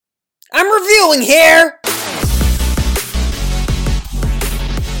I'm reviewing here!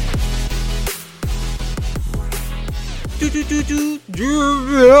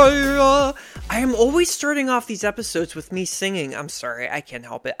 I am always starting off these episodes with me singing. I'm sorry, I can't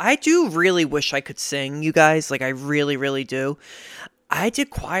help it. I do really wish I could sing, you guys. Like, I really, really do. I did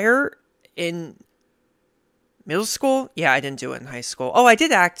choir in middle school. Yeah, I didn't do it in high school. Oh, I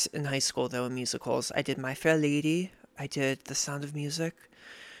did act in high school, though, in musicals. I did My Fair Lady. I did The Sound of Music.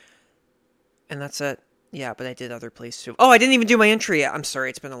 And that's it. Yeah, but I did other plays too. Oh, I didn't even do my entry yet. I'm sorry,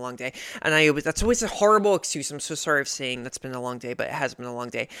 it's been a long day. And that's always a horrible excuse. I'm so sorry for saying that's been a long day, but it has been a long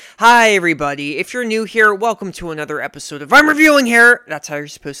day. Hi, everybody. If you're new here, welcome to another episode of I'm Reviewing Here. That's how you're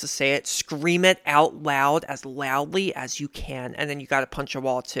supposed to say it. Scream it out loud, as loudly as you can. And then you gotta punch a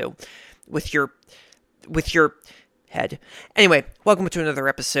wall too. With your head. Anyway, welcome to another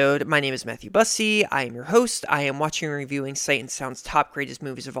episode. My name is Matthew Bussey. I am your host. I am watching and reviewing Sight and Sound's top greatest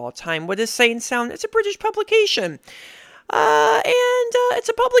movies of all time. What is Sight and Sound? It's a British publication. And it's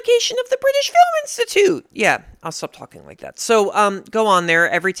a publication of the British Film Institute. Yeah, I'll stop talking like that. So, go on there.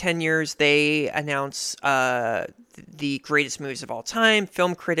 Every 10 years, they announce the greatest movies of all time.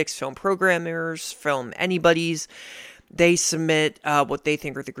 Film critics, film programmers, film anybody's. They submit what they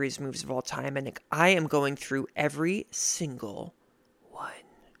think are the greatest movies of all time, and I am going through every single one.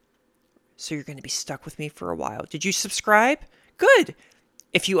 So you're going to be stuck with me for a while. Did you subscribe? Good.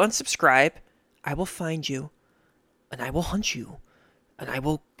 If you unsubscribe, I will find you, and I will hunt you, and I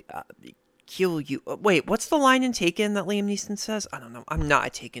will kill you. Wait, what's the line in Taken that Liam Neeson says? I don't know. I'm not a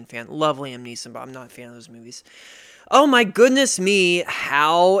Taken fan. Love Liam Neeson, but I'm not a fan of those movies. Oh my goodness me,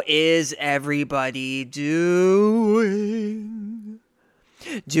 how is everybody doing?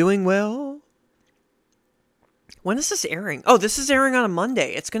 Doing well? When is this airing? Oh, this is airing on a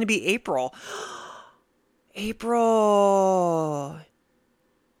Monday. It's going to be April. April.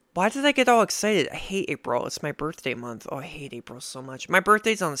 Why did I get all excited? I hate April. It's my birthday month. Oh, I hate April so much. My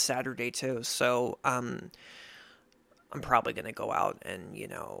birthday's on a Saturday too, so I'm probably going to go out and,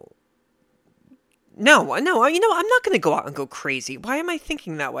 No, I'm not going to go out and go crazy. Why am I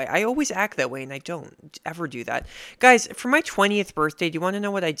thinking that way? I always act that way, and I don't ever do that. Guys, for my 20th birthday, do you want to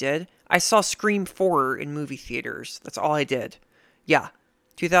know what I did? I saw Scream 4 in movie theaters. That's all I did. Yeah,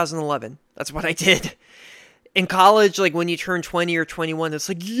 2011. That's what I did. In college, like, when you turn 20 or 21, it's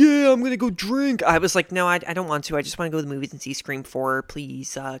like, yeah, I'm going to go drink. I was like, no, I don't want to. I just want to go to the movies and see Scream 4.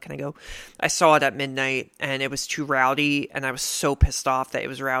 Please, can I go? I saw it at midnight, and it was too rowdy, and I was so pissed off that it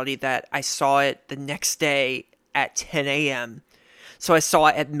was rowdy that I saw it the next day at 10 a.m. So I saw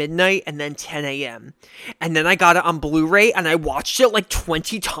it at midnight and then 10 a.m. And then I got it on Blu-ray, and I watched it like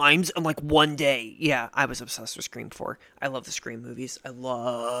 20 times in like one day. Yeah, I was obsessed with Scream 4. I love the Scream movies. I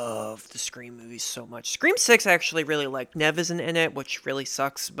love the Scream movies so much. Scream 6 I actually really liked. Nev isn't in it, which really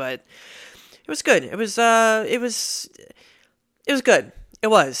sucks, but it was good. It was good. It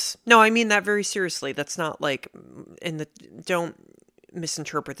was. No, I mean that very seriously. That's not like don't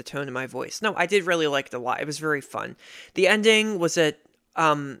misinterpret the tone of my voice. No, I did really like it a lot. It was very fun. The ending, was it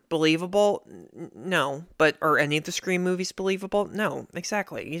believable? No. But are any of the Scream movies believable? No,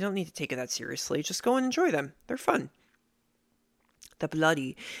 exactly. You don't need to take it that seriously. Just go and enjoy them. They're fun. The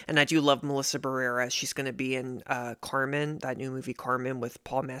bloody. And I do love Melissa Barrera. She's going to be in Carmen, that new movie Carmen with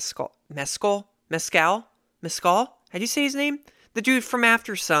Paul Mescal. How do you say his name? The dude from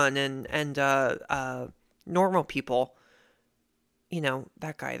After Sun and Normal People.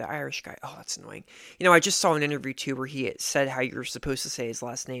 That guy, the Irish guy. Oh, that's annoying. I just saw an interview, too, where he said how you're supposed to say his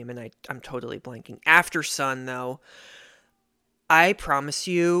last name, and I'm totally blanking. After Sun, though, I promise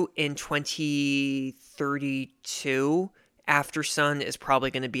you, in 2032, After Sun is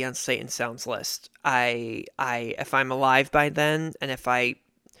probably going to be on Sight and Sound's list. If I'm alive by then, and if I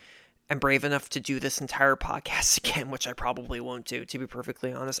am brave enough to do this entire podcast again, which I probably won't do, to be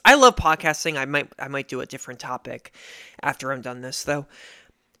perfectly honest. I love podcasting. I might do a different topic after I'm done this, though.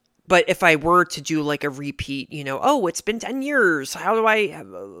 But if I were to do like a repeat, it's been 10 years.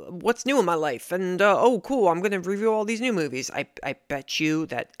 What's new in my life? And, oh, cool, I'm going to review all these new movies. I bet you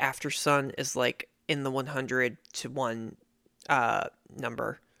that After Sun is like in the 100 to 1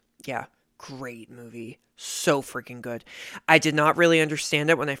 number. Yeah, great movie. So freaking good. I did not really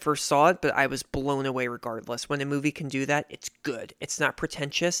understand it when I first saw it, but I was blown away regardless. When a movie can do that, it's good. It's not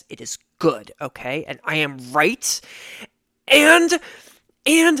pretentious. It is good, okay? And I am right. And,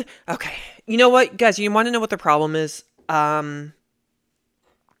 okay. You know what, guys? You want to know what the problem is?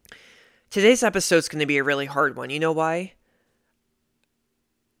 Today's episode's going to be a really hard one. You know why?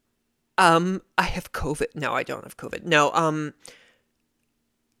 I have COVID. No, I don't have COVID. No,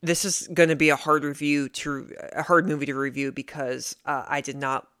 this is going to be a hard movie to review because I did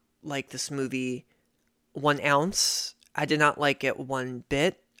not like this movie 1 ounce. I did not like it one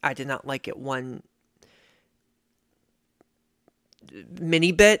bit. I did not like it one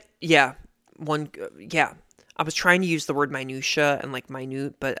mini bit. Yeah. I was trying to use the word minutia and like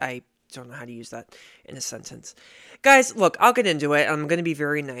minute, but I don't know how to use that in a sentence. Guys, look, I'll get into it. I'm going to be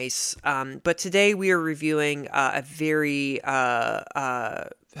very nice. But today we are reviewing a very,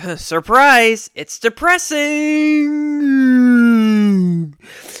 surprise, it's depressing.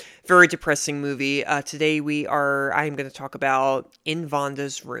 Very depressing movie. Today I am going to talk about In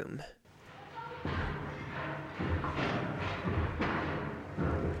Vanda's Room.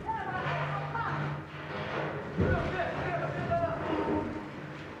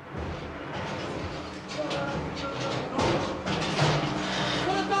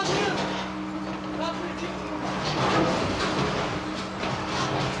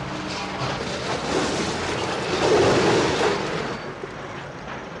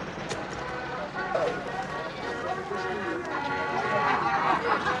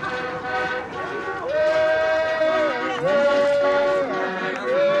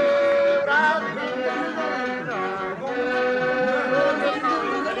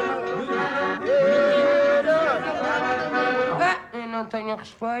 Não tenho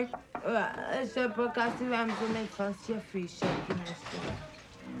respeito. Se por acaso tivemos uma infância fixa aqui nesta.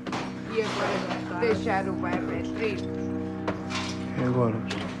 E agora deixar o bebê triste. E agora?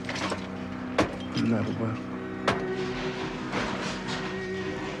 Não, vai.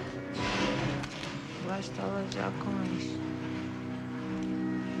 Basta ela já com isso.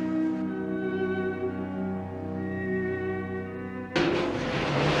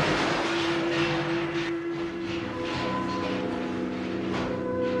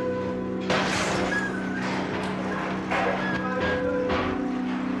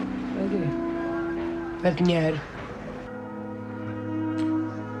 É dinheiro.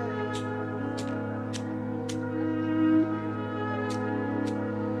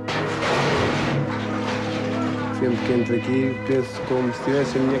 Sempre que entro aqui, penso como se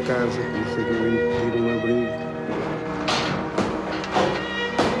estivesse a minha casa. Por isso é que eu vim pedir um abrigo.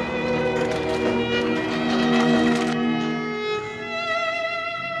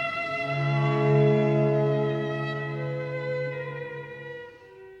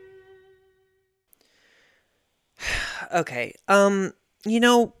 Okay,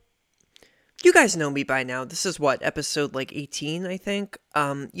 you guys know me by now. This is what, episode like 18, I think.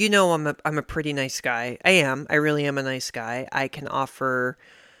 I'm a pretty nice guy. I really am a nice guy. I can offer.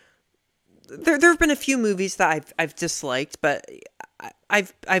 There have been a few movies that I've disliked, but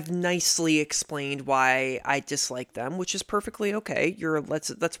I've nicely explained why I dislike them, which is perfectly okay.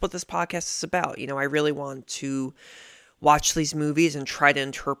 That's what this podcast is about. I really want to watch these movies and try to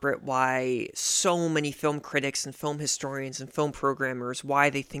interpret why so many film critics and film historians and film programmers, why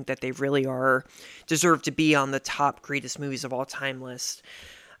they think that they really deserve to be on the top greatest movies of all time list.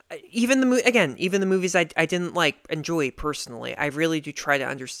 Even the movies I didn't enjoy personally, I really do try to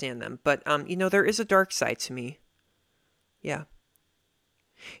understand them. But, there is a dark side to me. Yeah.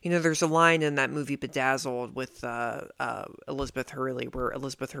 There's a line in that movie Bedazzled with Elizabeth Hurley, where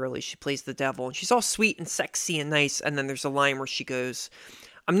Elizabeth Hurley, she plays the devil, and she's all sweet and sexy and nice, and then there's a line where she goes,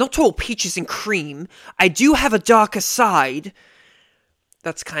 "I'm not all peaches and cream. I do have a darker side."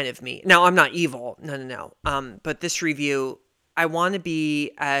 That's kind of me. Now, I'm not evil. No. But this review, I want to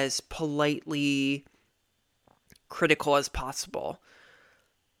be as politely critical as possible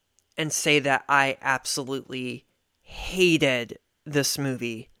and say that I absolutely hated this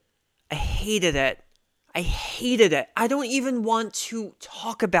movie. I hated it. I don't even want to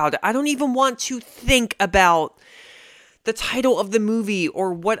talk about it. I don't even want to think about the title of the movie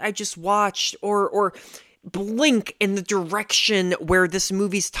or what I just watched or blink in the direction where this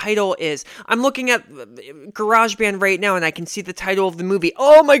movie's title is. I'm looking at GarageBand right now and I can see the title of the movie.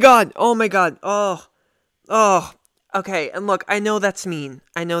 Oh my god. Oh. Okay, and look, I know that's mean.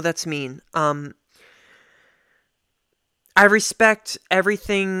 I respect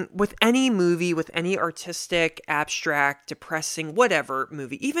everything with any movie, with any artistic, abstract, depressing, whatever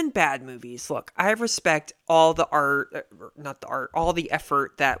movie, even bad movies. Look, I respect all the all the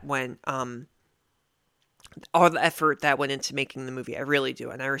effort that went into making the movie. I really do.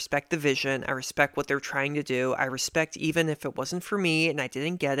 And I respect the vision. I respect what they're trying to do. I respect even if it wasn't for me and I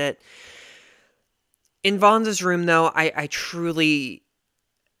didn't get it. In Vanda's Room, though, I truly,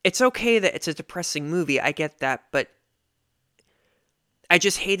 it's okay that it's a depressing movie. I get that, but I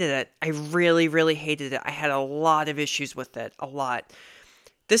just hated it. I really, really hated it. I had a lot of issues with it. A lot.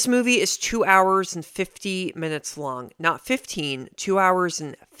 This movie is 2 hours and 50 minutes long. Not 15, 2 hours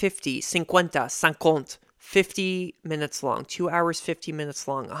and 50, 50, 50 minutes long. 2 hours, 50 minutes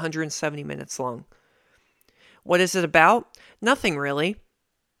long. 170 minutes long. What is it about? Nothing really.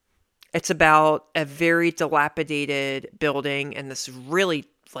 It's about a very dilapidated building and this really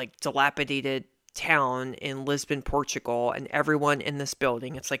like dilapidated town in Lisbon, Portugal, and everyone in this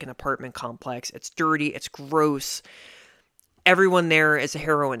building, it's like an apartment complex. It's dirty, it's gross. Everyone there is a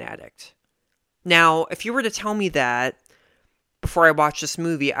heroin addict. Now, if you were to tell me that before I watched this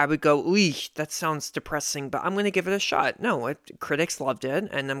movie, I would go, "Ooh, that sounds depressing, but I'm going to give it a shot." No, critics loved it,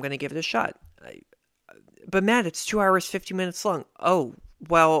 and I'm going to give it a shot. But Matt, it's 2 hours, 50 minutes long. Oh,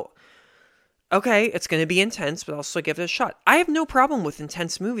 well, okay, it's going to be intense, but I'll still give it a shot. I have no problem with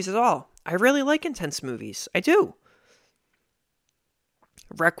intense movies at all. I really like intense movies. I do.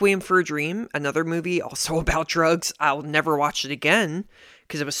 Requiem for a Dream, another movie also about drugs. I'll never watch it again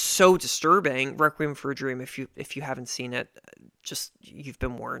because it was so disturbing. Requiem for a Dream, if you haven't seen it, just you've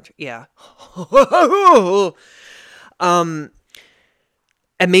been warned. Yeah.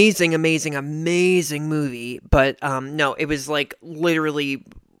 Amazing movie, but no, it was like literally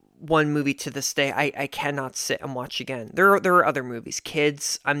one movie to this day I cannot sit and watch again. There are other movies.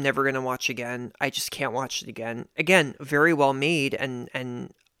 Kids, I'm never going to watch again. I just can't watch it again. Again, very well made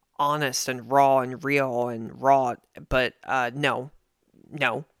and honest and raw and real and raw, but no.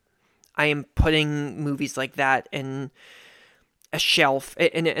 I am putting movies like that in a shelf,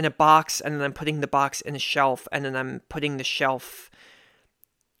 in a box, and then I'm putting the box in a shelf, and then I'm putting the shelf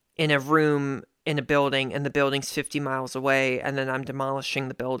in a room in a building, and the building's 50 miles away, and then I'm demolishing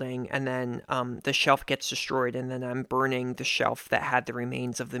the building, and then the shelf gets destroyed, and then I'm burning the shelf that had the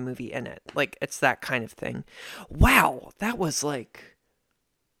remains of the movie in it. Like, it's that kind of thing. Wow, that was like,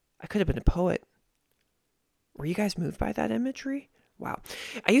 I could have been a poet. Were you guys moved by that imagery? Wow.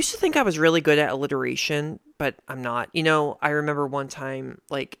 I used to think I was really good at alliteration, but I'm not. You know, I remember one time,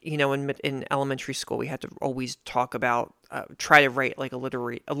 like, you know, in elementary school, we had to always talk about, try to write, like,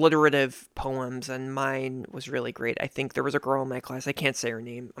 alliterative poems, and mine was really great. I think there was a girl in my class, I can't say her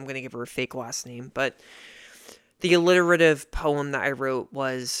name, I'm going to give her a fake last name, but the alliterative poem that I wrote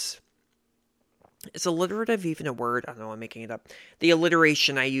was, is alliterative even a word? I don't know, I'm making it up. The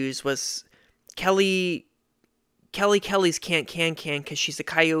alliteration I used was, Kelly's can't can because she's a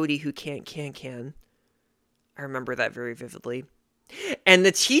coyote who can't can. I remember that very vividly. And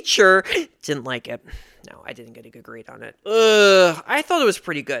the teacher didn't like it. No, I didn't get a good grade on it. I thought it was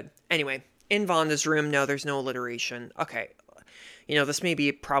pretty good. Anyway, in Vanda's room, no, there's no alliteration. Okay. You know, this may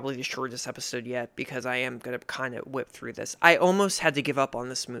be probably the shortest episode yet because I am going to kind of whip through this. I almost had to give up on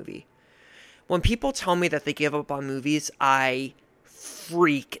this movie. When people tell me that they give up on movies, I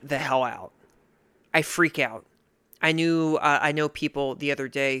freak the hell out. I freak out. I know people the other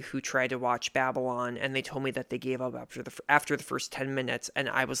day who tried to watch Babylon, and they told me that they gave up after the first 10 minutes, and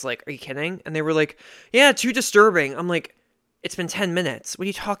I was like, "Are you kidding?" And they were like, "Yeah, too disturbing." I'm like, "It's been 10 minutes. What are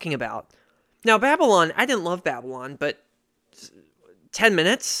you talking about?" Now, Babylon, I didn't love Babylon, but 10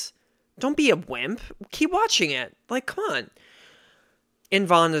 minutes? Don't be a wimp. Keep watching it. Like, come on. In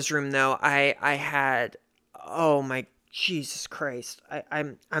Vanda's room, though, I had, oh my Jesus Christ,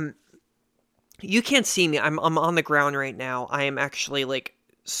 I'm. You can't see me. I'm on the ground right now. I am actually, like,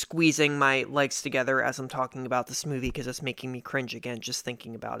 squeezing my legs together as I'm talking about this movie because it's making me cringe again just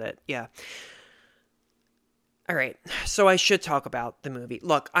thinking about it. Yeah. All right. So I should talk about the movie.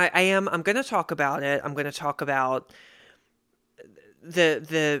 Look, I'm going to talk about it. I'm going to talk about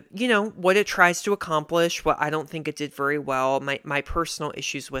the you know, what it tries to accomplish, what I don't think it did very well, my personal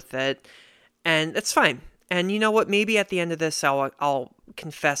issues with it, and it's fine. And you know what? Maybe at the end of this, I'll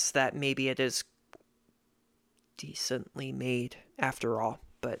confess that maybe it is decently made after all,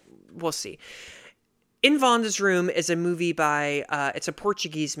 but we'll see. In Vanda's Room is a movie by, it's a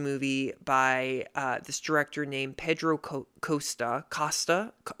Portuguese movie by this director named Pedro Costa.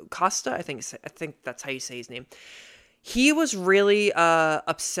 I think that's how you say his name. He was really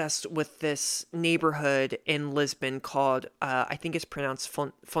obsessed with this neighborhood in Lisbon called, I think it's pronounced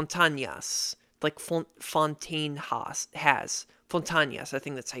Fontanhas. Like Fontaine has. Fontanhas, I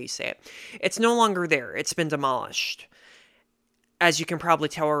think that's how you say it. It's no longer there. It's been demolished. As you can probably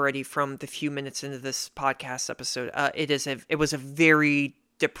tell already from the few minutes into this podcast episode, it was a very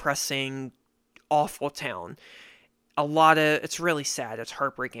depressing, awful town. It's really sad. It's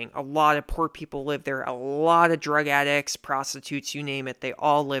heartbreaking. A lot of poor people live there. A lot of drug addicts, prostitutes, you name it. They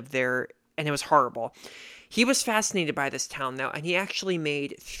all live there, and it was horrible. He was fascinated by this town, though, and he actually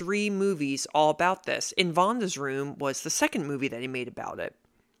made 3 movies all about this. In Vanda's Room was the second movie that he made about it.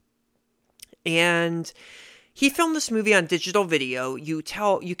 And he filmed this movie on digital video. You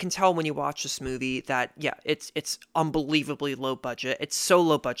can tell when you watch this movie that, yeah, it's unbelievably low budget. It's so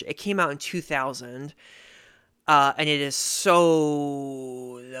low budget. It came out in 2000. And it is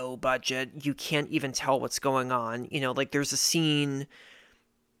so low budget, you can't even tell what's going on. Like there's a scene,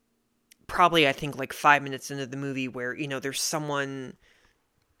 probably I think like 5 minutes into the movie, where, there's someone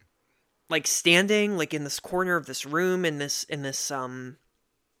like standing like in this corner of this room in this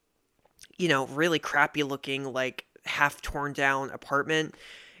really crappy looking, like half torn down apartment.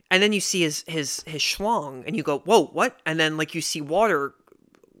 And then you see his schlong and you go, whoa, what? And then like you see water,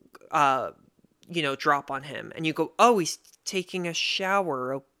 drop on him and you go, oh, he's taking a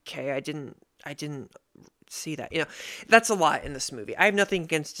shower. Okay. I didn't see that. That's a lot in this movie. I have nothing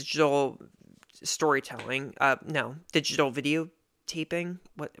against digital storytelling. No, digital video taping.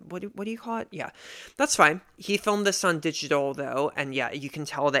 What do you call it? Yeah, that's fine. He filmed this on digital though, and yeah, you can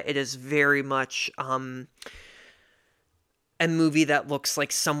tell that it is very much a movie that looks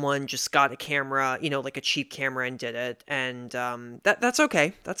like someone just got a camera, like a cheap camera and did it. And that's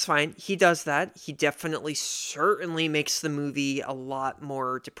okay. That's fine. He does that. He definitely certainly makes the movie a lot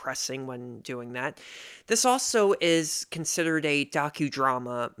more depressing when doing that. This also is considered a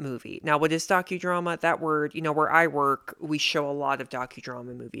docudrama movie. Now, what is docudrama? That word, where I work, we show a lot of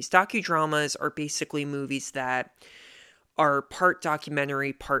docudrama movies. Docudramas are basically movies that are part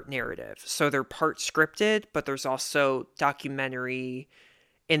documentary, part narrative. So they're part scripted, but there's also documentary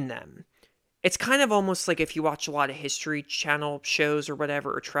in them. It's kind of almost like if you watch a lot of History Channel shows or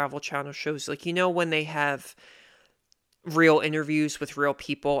whatever, or Travel Channel shows, like, when they have real interviews with real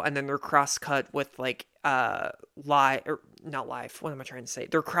people and then they're cross-cut with like live, or not live, what am I trying to say?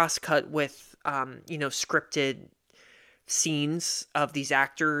 They're cross-cut with, scripted scenes of these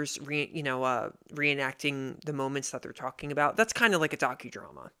actors reenacting the moments that they're talking about. That's kind of like a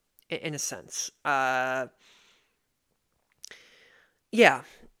docudrama in a sense. Yeah,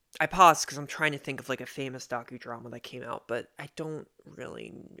 I paused because I'm trying to think of like a famous docudrama that came out, but I can't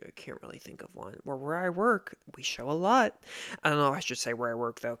really think of one. Where I work, we show a lot. I don't know, I should say where I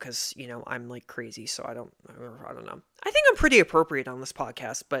work though, because I'm like crazy, so I don't know. I think I'm pretty appropriate on this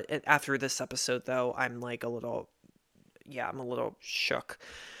podcast, but after this episode though, I'm like I'm a little shook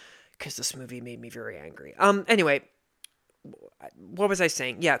because this movie made me very angry. Anyway, what was I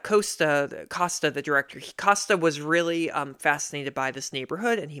saying? Yeah, Costa, the director. Costa was really fascinated by this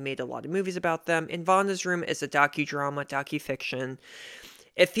neighborhood, and he made a lot of movies about them. In Vanda's Room is a docudrama, docufiction.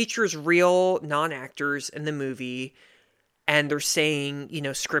 It features real non-actors in the movie, and they're saying,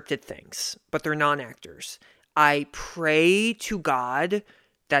 scripted things, but they're non-actors. I pray to God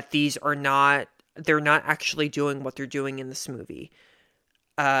that they're not actually doing what they're doing in this movie.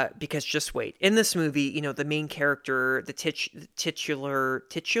 Because just wait. In this movie, the main character, the titular,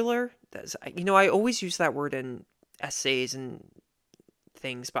 I always use that word in essays and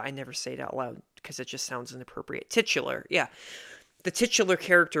things, but I never say it out loud because it just sounds inappropriate. Titular, yeah. The titular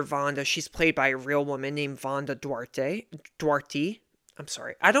character, Vanda, she's played by a real woman named Vanda Duarte. I'm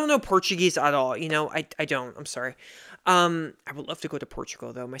sorry. I don't know Portuguese at all. I don't. I'm sorry. I would love to go to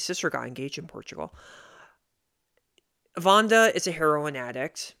Portugal, though. My sister got engaged in Portugal. Vanda is a heroin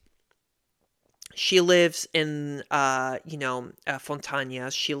addict. She lives in,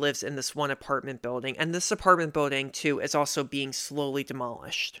 Fontana. She lives in this one apartment building. And this apartment building, too, is also being slowly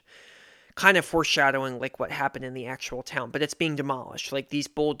demolished. Kind of foreshadowing, like, what happened in the actual town. But it's being demolished. Like, these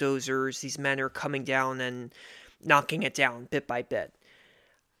bulldozers, these men are coming down and knocking it down bit by bit.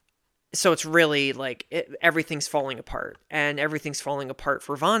 So it's really like everything's falling apart, and everything's falling apart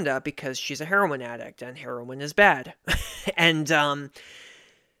for Vanda because she's a heroin addict and heroin is bad. And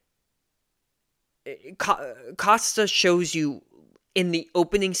Costa shows you in the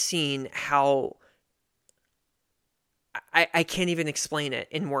opening scene how I can't even explain it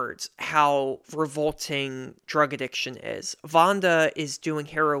in words, how revolting drug addiction is. Vanda is doing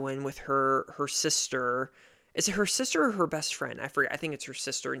heroin with her sister. Is it her sister or her best friend? I forget. I think it's her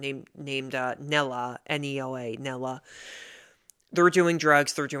sister named Nella, Nela, Nella. They're doing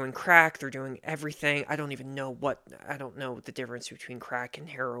drugs. They're doing crack. They're doing everything. I don't know the difference between crack and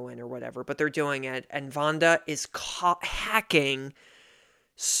heroin or whatever, but they're doing it. And Vanda is hacking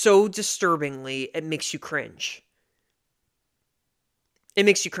so disturbingly, it makes you cringe. It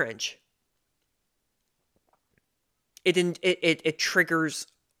makes you cringe. It triggers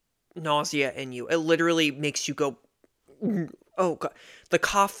nausea in you. It literally makes you go, oh God. The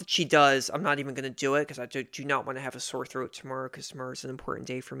cough that she does, I'm not even going to do it because I do not want to have a sore throat tomorrow, because tomorrow is an important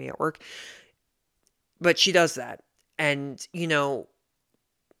day for me at work. But she does that. And,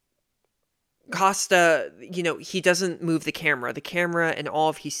 Costa, he doesn't move the camera. The camera in all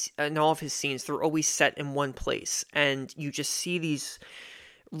of his scenes, they're always set in one place. And you just see these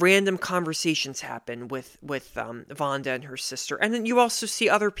random conversations happen with Vanda and her sister. And then you also see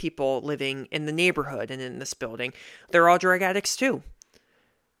other people living in the neighborhood and in this building. They're all drug addicts too.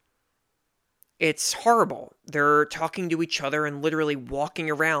 It's horrible. They're talking to each other and literally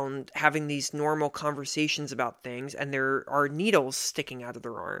walking around having these normal conversations about things, and there are needles sticking out of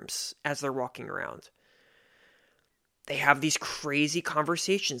their arms as they're walking around. They have these crazy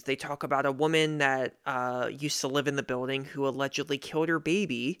conversations. They talk about a woman that used to live in the building who allegedly killed her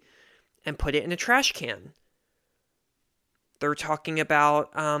baby and put it in a trash can. They're talking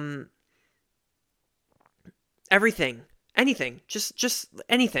about everything, anything, just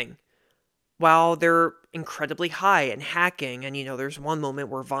anything. While they're incredibly high and hacking, and, there's one moment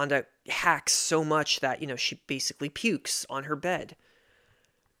where Vanda hacks so much that, she basically pukes on her bed.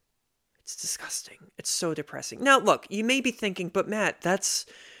 It's disgusting. It's so depressing. Now, look, you may be thinking, but Matt, that's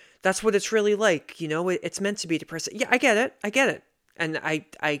what it's really like. It's meant to be depressing. Yeah, I get it. And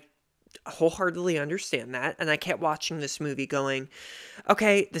I wholeheartedly understand that. And I kept watching this movie going,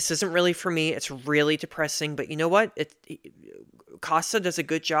 okay, this isn't really for me. It's really depressing. But you know what? Costa does a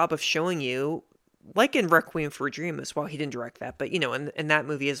good job of showing you, like in Requiem for a Dream as well. He didn't direct that, but in that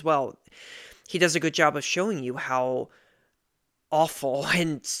movie as well, he does a good job of showing you how awful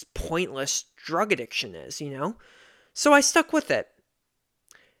and pointless drug addiction is, So I stuck with it.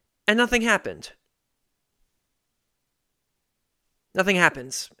 And nothing happened. Nothing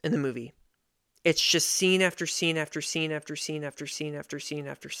happens in the movie. It's just scene after scene after scene after scene after scene after scene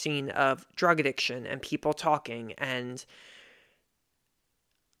after scene of drug addiction and people talking and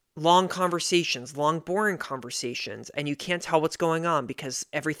long conversations, long boring conversations, and you can't tell what's going on because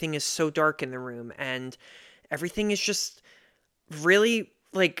everything is so dark in the room and everything is just really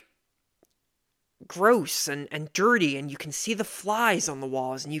gross and dirty, and you can see the flies on the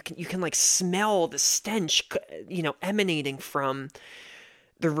walls, and you can smell the stench emanating from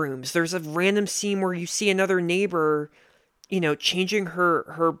the rooms. There's a random scene where you see another neighbor changing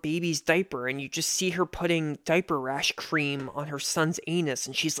her baby's diaper, and you just see her putting diaper rash cream on her son's anus,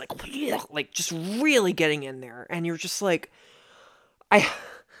 and she's like just really getting in there, and you're just like,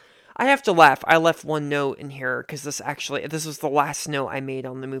 I have to laugh. I left one note in here because this was the last note I made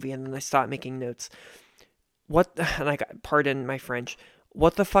on the movie, and then I stopped making notes. Pardon my French.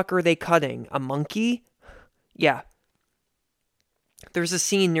 What the fuck are they cutting? A monkey? Yeah. There's a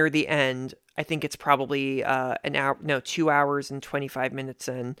scene near the end. I think it's probably 2 hours and 25 minutes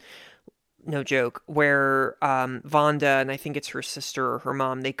in, no joke, where Vanda, and I think it's her sister or her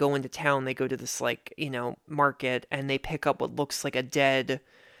mom, they go into town, they go to this market, and they pick up what looks like a dead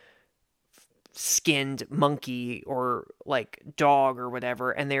skinned monkey or dog or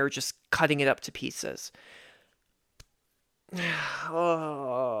whatever, and they're just cutting it up to pieces.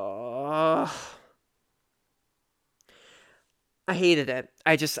 Oh. I hated it.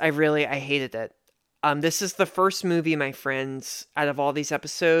 I hated it. This is the first movie, my friends, out of all these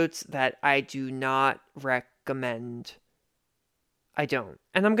episodes that I do not recommend. I don't.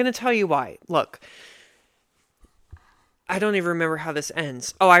 And I'm going to tell you why. Look, I don't even remember how this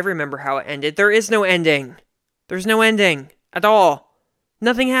ends. Oh, I remember how it ended. There is no ending. There's no ending at all.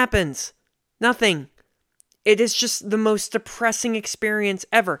 Nothing happens. Nothing. It is just the most depressing experience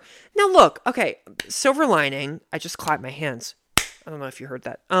ever. Now look, okay, silver lining. I just clapped my hands. I don't know if you heard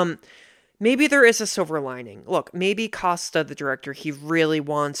that. Maybe there is a silver lining. Look, maybe Costa, the director, he really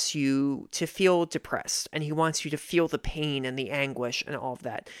wants you to feel depressed, and he wants you to feel the pain and the anguish and all of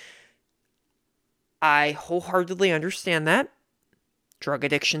that. I wholeheartedly understand that. Drug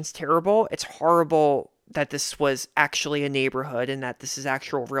addiction's terrible. It's horrible that this was actually a neighborhood and that this is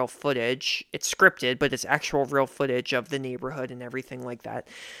actual real footage. It's scripted, but it's actual real footage of the neighborhood and everything like that.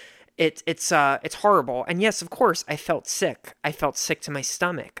 It's horrible. And yes, of course, I felt sick. I felt sick to my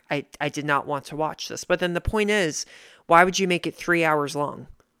stomach. I did not want to watch this. But then the point is, why would you make it 3 hours long?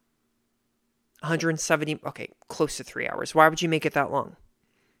 170, okay, close to 3 hours. Why would you make it that long?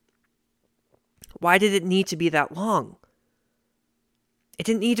 Why did it need to be that long? It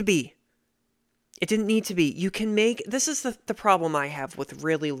didn't need to be. It didn't need to be. You can make, this is the problem I have with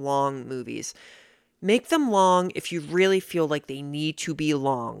really long movies. Make them long if you really feel like they need to be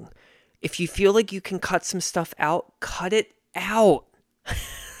long. If you feel like you can cut some stuff out, cut it out.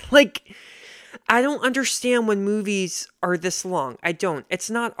 I don't understand when movies are this long. I don't.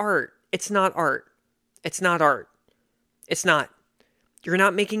 It's not art. It's not art. It's not art. It's not. You're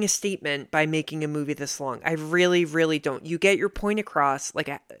not making a statement by making a movie this long. I really, really don't. You get your point across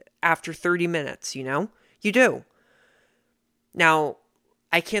after 30 minutes, You do. Now,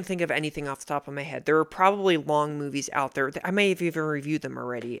 I can't think of anything off the top of my head. There are probably long movies out there. I may have even reviewed them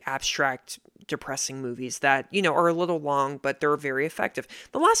already. Abstract depressing movies that, are a little long, but they're very effective.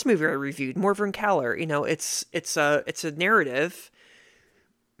 The last movie I reviewed, Morven Caller, it's a narrative.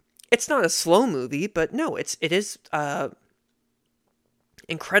 It's not a slow movie, but no, it is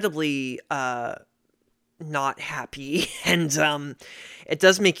incredibly not happy, and it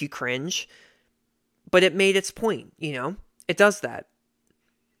does make you cringe, but it made its point. It does that.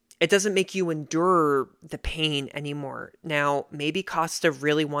 It doesn't make you endure the pain anymore. Now, maybe Costa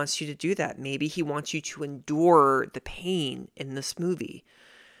really wants you to do that. Maybe he wants you to endure the pain in this movie.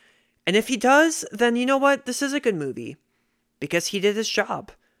 And if he does, then you know what? This is a good movie because he did his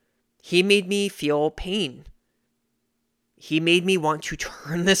job. He made me feel pain. He made me want to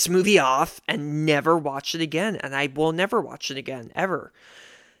turn this movie off and never watch it again. And I will never watch it again, ever.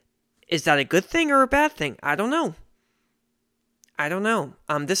 Is that a good thing or a bad thing? I don't know.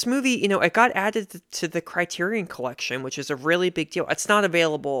 This movie, it got added to the Criterion Collection, which is a really big deal. It's not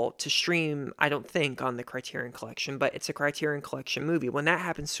available to stream, I don't think, on the Criterion Collection, but it's a Criterion Collection movie. When that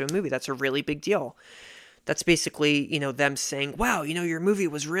happens to a movie, that's a really big deal. That's basically, them saying, wow, your movie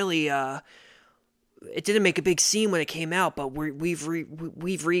was really, it didn't make a big scene when it came out, but we've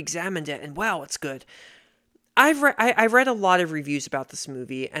re-examined it, and wow, it's good. I read a lot of reviews about this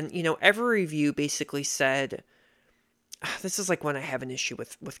movie, and, every review basically said, this is like when I have an issue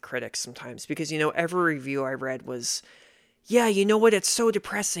with critics sometimes, because, every review I read was, yeah, you know what, it's so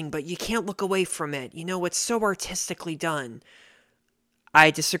depressing, but you can't look away from it. It's so artistically done.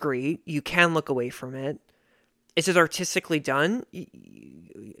 I disagree. You can look away from it. Is it artistically done?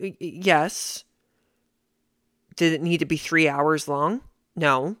 Yes. Did it need to be 3 hours long?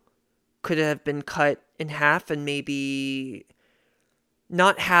 No. Could it have been cut in half and maybe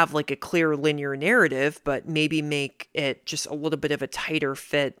not have like a clear linear narrative, but maybe make it just a little bit of a tighter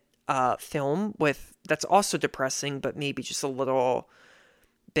fit film that's also depressing, but maybe just a little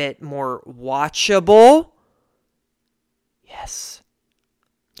bit more watchable? Yes.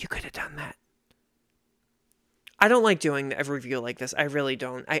 You could have done that. I don't like doing a review like this. I really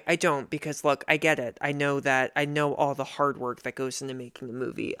don't. I don't, because look, I get it. I know all the hard work that goes into making the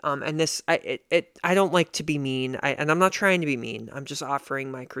movie. And this, I don't like to be mean. And I'm not trying to be mean. I'm just offering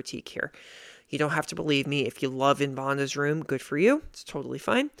my critique here. You don't have to believe me. If you love In Vanda's Room, good for you. It's totally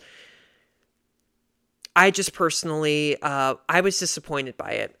fine. I just personally, I was disappointed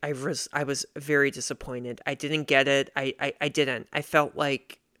by it. I was very disappointed. I didn't get it. I didn't. I felt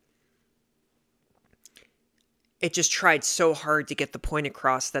like it just tried so hard to get the point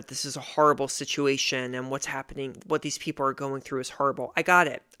across that this is a horrible situation and what's happening, what these people are going through is horrible. I got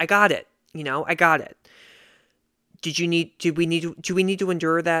it. I got it. Do we need to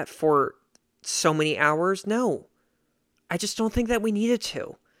endure that for so many hours? No. I just don't think that we needed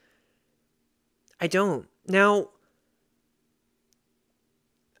to. I don't. Now,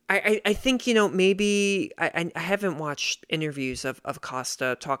 I think, maybe I haven't watched interviews of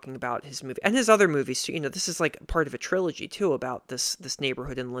Costa talking about his movie and his other movies too. This is like part of a trilogy too about this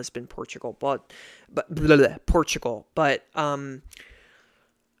neighborhood in Lisbon, Portugal, but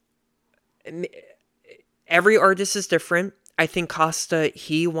every artist is different. I think Costa,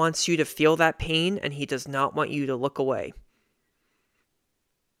 he wants you to feel that pain and he does not want you to look away.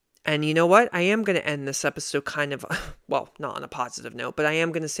 And you know what? I am going to end this episode kind of, well, not on a positive note, but I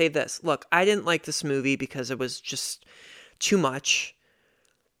am going to say this. Look, I didn't like this movie because it was just too much.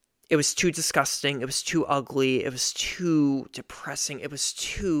 It was too disgusting. It was too ugly. It was too depressing. It was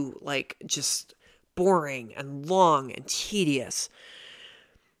too, just boring and long and tedious.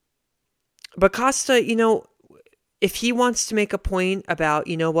 But Costa, if he wants to make a point about,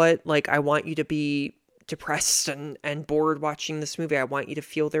 I want you to be depressed and bored watching this movie. I want you to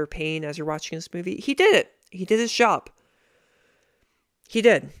feel their pain as you're watching this movie. He did it. He did his job. He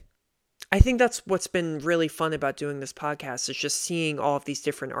did. I think that's what's been really fun about doing this podcast is just seeing all of these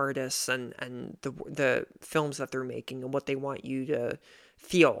different artists and the films that they're making and what they want you to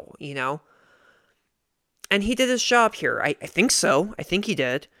feel, And he did his job here. I think so. I think he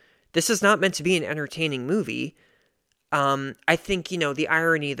did. This is not meant to be an entertaining movie. I think, the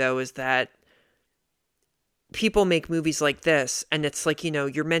irony though is that people make movies like this and it's like,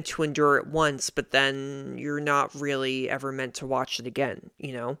 you're meant to endure it once, but then you're not really ever meant to watch it again,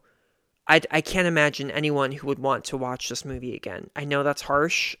 I can't imagine anyone who would want to watch this movie again. I know that's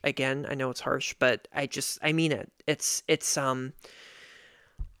harsh. Again, I know it's harsh, but I mean it. It's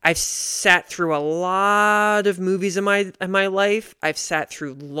I've sat through a lot of movies in my life. I've sat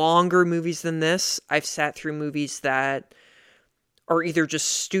through longer movies than this. I've sat through movies that are either just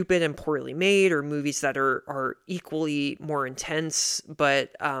stupid and poorly made or movies that are equally more intense,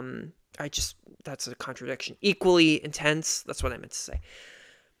 but that's a contradiction. Equally intense, that's what I meant to say.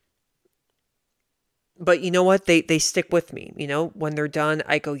 But you know what? They stick with me. You know, when they're done,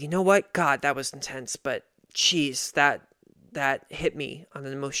 I go, you know what? God, that was intense. But geez, that hit me on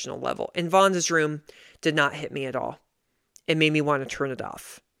an emotional level. And Vanda's Room did not hit me at all. It made me want to turn it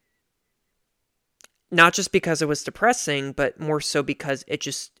off. Not just because it was depressing, but more so because it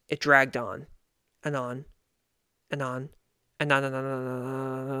dragged on and on and on and on and on and on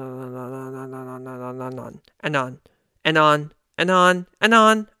and on and on and on and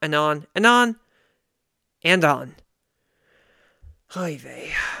on and on and on and on. Oy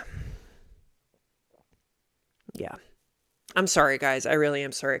vey. Yeah. I'm sorry, guys. I really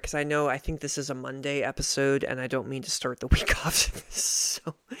am sorry, because I think this is a Monday episode, and I don't mean to start the week off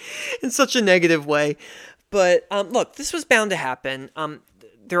so in such a negative way. But look, this was bound to happen.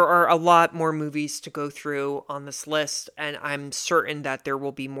 There are a lot more movies to go through on this list, and I'm certain that there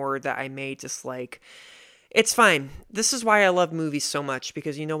will be more that I may dislike. It's fine. This is why I love movies so much,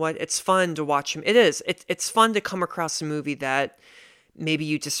 because you know what? It's fun to watch them. It is. It's fun to come across a movie that maybe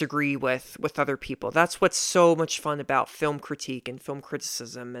you disagree with other people. That's what's so much fun about film critique and film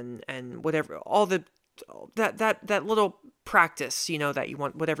criticism and whatever, all that little practice, you know, that you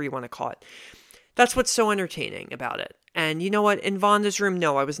want, whatever you want to call it. That's what's so entertaining about it. And you know what? In Vanda's Room,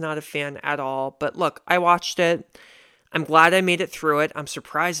 no, I was not a fan at all. But look, I watched it. I'm glad I made it through it. I'm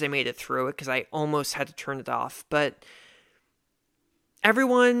surprised I made it through it, because I almost had to turn it off. But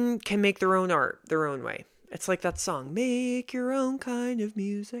everyone can make their own art, their own way. It's like that song, make your own kind of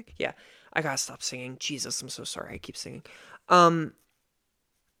music. Yeah, I gotta stop singing. Jesus, I'm so sorry. I keep singing. Do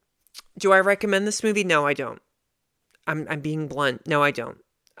I recommend this movie? No, I don't. I'm being blunt. No, I don't.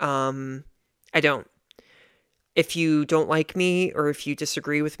 I don't. If you don't like me, or if you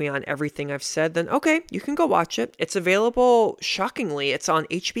disagree with me on everything I've said, then okay, you can go watch it. It's available, shockingly, it's on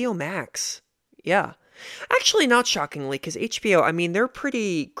HBO Max. Yeah. Actually, not shockingly, because HBO, I mean, they're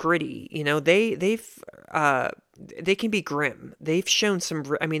pretty gritty. You know, they can be grim. They've shown some.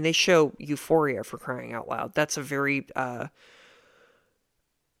 I mean, they show Euphoria, for crying out loud. That's a very yeah,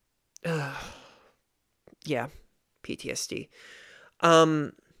 PTSD.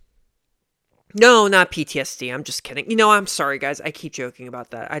 No, not PTSD. I'm just kidding. You know, I'm sorry, guys. I keep joking about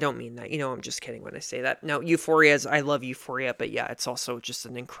that. I don't mean that. You know, I'm just kidding when I say that. No, I love Euphoria, but yeah, it's also just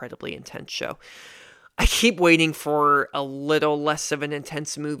an incredibly intense show. I keep waiting for a little less of an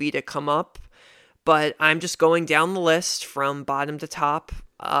intense movie to come up, but I'm just going down the list from bottom to top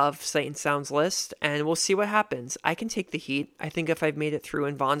of Sight and Sound's list, and we'll see what happens. I can take the heat. I think if I've made it through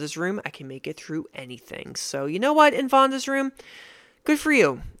In Vanda's Room, I can make it through anything. So you know what, In Vanda's Room, good for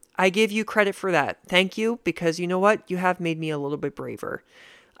you. I give you credit for that. Thank you, because you know what? You have made me a little bit braver.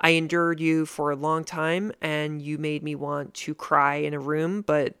 I endured you for a long time, and you made me want to cry in a room,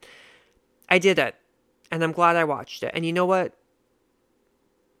 but I did it. And I'm glad I watched it. And you know what?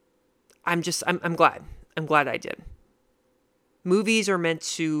 I'm glad. I'm glad I did. Movies are meant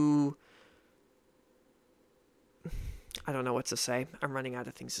to... I don't know what to say. I'm running out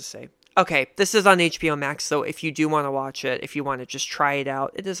of things to say. Okay, this is on HBO Max, so if you do want to watch it, if you want to just try it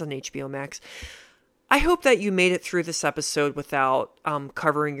out, it is on HBO Max. I hope that you made it through this episode without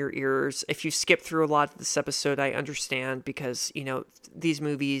covering your ears. If you skipped through a lot of this episode, I understand, because, you know, these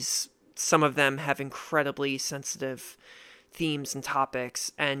movies... Some of them have incredibly sensitive themes and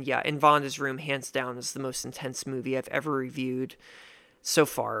topics. And yeah, In Vanda's Room, hands down, is the most intense movie I've ever reviewed so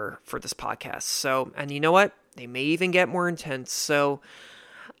far for this podcast. So, and you know what? They may even get more intense. So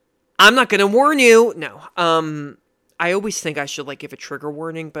I'm not going to warn you. No. I always think I should give a trigger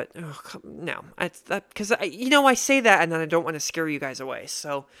warning, but no. Because I say that and then I don't want to scare you guys away.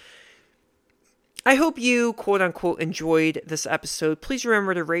 So I hope you, quote-unquote, enjoyed this episode. Please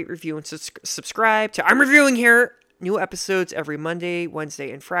remember to rate, review, and subscribe to I'm Reviewing Here. New episodes every Monday,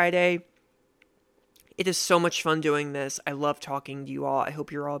 Wednesday, and Friday. It is so much fun doing this. I love talking to you all. I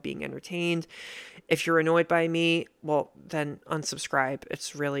hope you're all being entertained. If you're annoyed by me, well, then unsubscribe.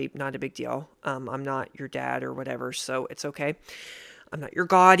 It's really not a big deal. I'm not your dad or whatever, so it's okay. I'm not your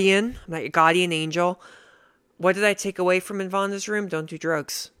guardian. I'm not your guardian angel. What did I take away from In Vanda's Room? Don't do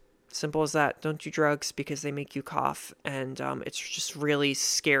drugs. Simple as that. Don't do drugs because they make you cough. And it's just really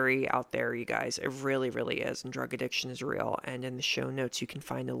scary out there, you guys. It really, really is. And drug addiction is real. And in the show notes, you can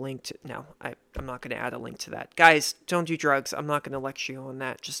find a link to... No, I'm not going to add a link to that. Guys, don't do drugs. I'm not going to lecture you on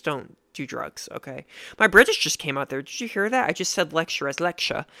that. Just don't do drugs, okay? My British just came out there. Did you hear that? I just said lecture as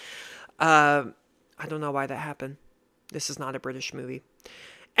lecture. I don't know why that happened. This is not a British movie.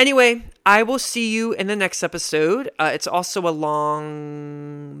 Anyway, I will see you in the next episode. It's also a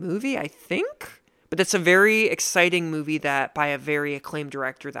long movie, I think. But it's a very exciting movie that by a very acclaimed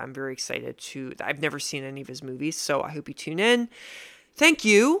director that I'm very excited to... I've never seen any of his movies, so I hope you tune in. Thank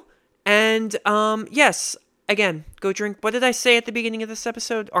you, And yes, again, go drink. What did I say at the beginning of this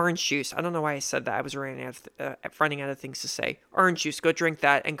episode? Orange juice. I don't know why I said that. I was running out of things to say. Orange juice. Go drink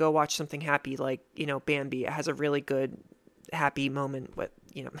that and go watch something happy like, Bambi. It has a really good happy moment with,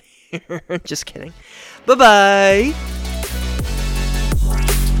 just kidding. Bye-bye.